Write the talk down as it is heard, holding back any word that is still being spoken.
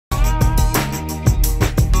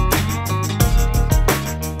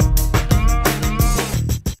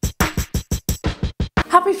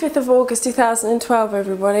Happy 5th of August 2012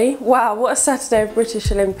 everybody. Wow, what a Saturday of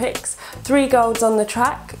British Olympics. 3 golds on the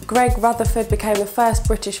track. Greg Rutherford became the first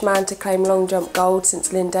British man to claim long jump gold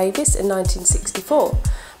since Lynn Davis in 1964.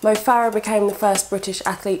 Mo Farah became the first British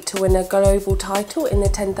athlete to win a global title in the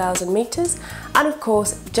 10,000 metres, and of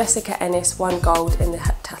course Jessica Ennis won gold in the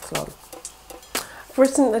heptathlon.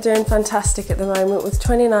 Britain are doing fantastic at the moment with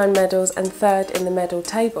 29 medals and 3rd in the medal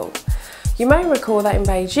table. You may recall that in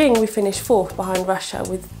Beijing we finished 4th behind Russia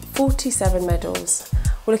with 47 medals.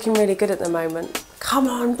 We're looking really good at the moment. Come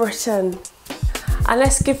on Britain! And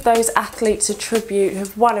let's give those athletes a tribute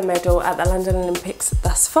who've won a medal at the London Olympics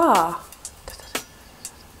thus far.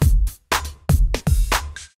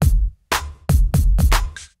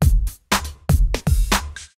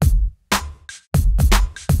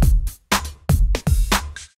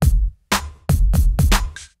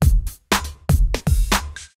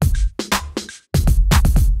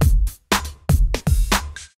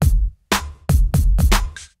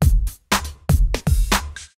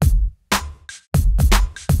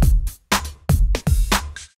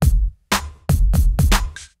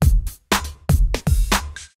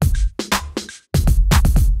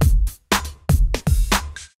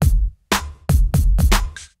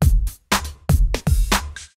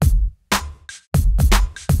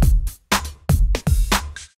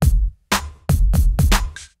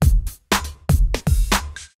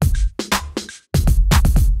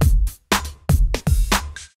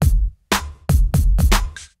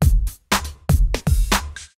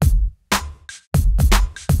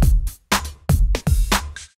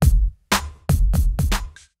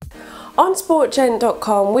 On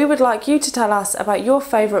sportgent.com, we would like you to tell us about your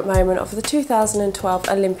favourite moment of the 2012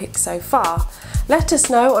 Olympics so far. Let us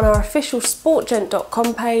know on our official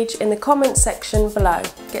sportgent.com page in the comments section below.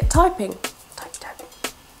 Get typing. Typing.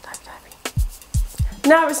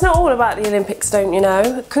 Now, it's not all about the Olympics, don't you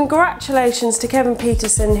know? Congratulations to Kevin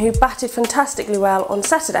Pietersen, who batted fantastically well on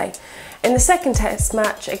Saturday in the second test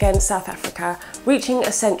match against South Africa, reaching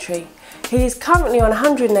a century. He is currently on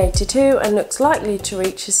 182 and looks likely to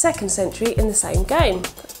reach his 2nd century in the same game.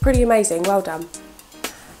 That's pretty amazing, well done.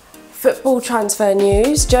 Football transfer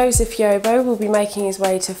news: Joseph Yobo will be making his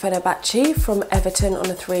way to Fenerbahce from Everton on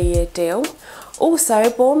a 3-year deal. Also,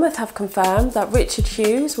 Bournemouth have confirmed that Richard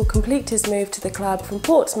Hughes will complete his move to the club from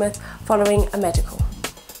Portsmouth following a medical.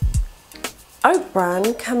 Oat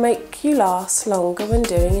bran can make you last longer when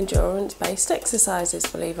doing endurance-based exercises,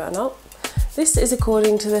 believe it or not. This is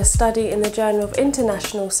according to the study in the Journal of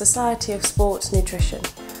International Society of Sports Nutrition.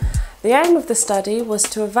 The aim of the study was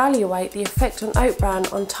to evaluate the effect on oat bran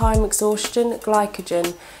on time exhaustion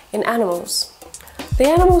glycogen in animals. The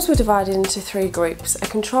animals were divided into 3 groups: a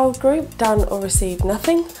controlled group, done or received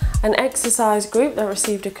nothing, an exercise group that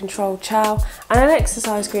received a controlled chow, and an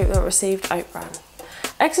exercise group that received oat bran.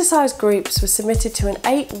 Exercise groups were submitted to an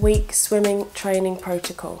 8-week swimming training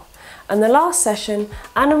protocol. And the last session,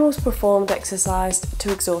 animals performed exercise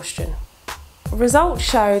to exhaustion. Results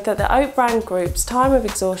showed that the oat bran group's time of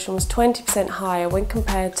exhaustion was 20% higher when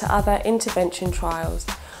compared to other intervention trials.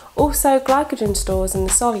 Also, glycogen stores in the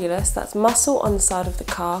solulus, that's muscle on the side of the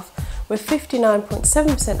calf, were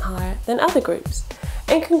 59.7% higher than other groups.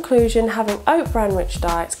 In conclusion, having oat bran rich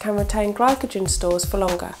diets can retain glycogen stores for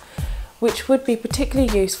longer, which would be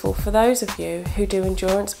particularly useful for those of you who do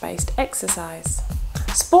endurance-based exercise.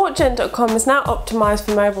 Sportgent.com is now optimised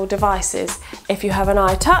for mobile devices. If you have an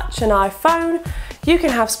iTouch, an iPhone, you can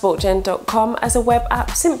have Sportgent.com as a web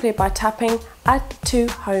app simply by tapping Add to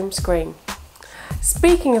Home Screen.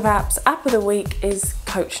 Speaking of apps, app of the week is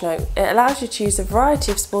CoachNote. It allows you to use a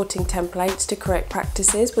variety of sporting templates to correct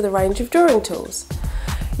practices with a range of drawing tools.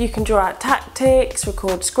 You can draw out tactics,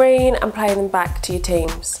 record screen and play them back to your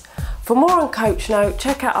teams. For more on CoachNote,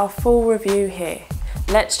 check out our full review here.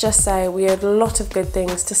 Let's just say we had a lot of good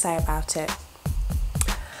things to say about it.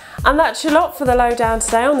 And that's your lot for the lowdown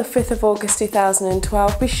today on the 5th of August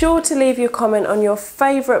 2012. Be sure to leave your comment on your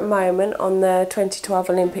favourite moment on the 2012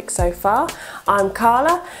 Olympics so far. I'm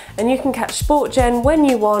Carla and you can catch SportGen when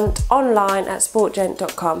you want online at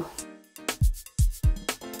sportgent.com.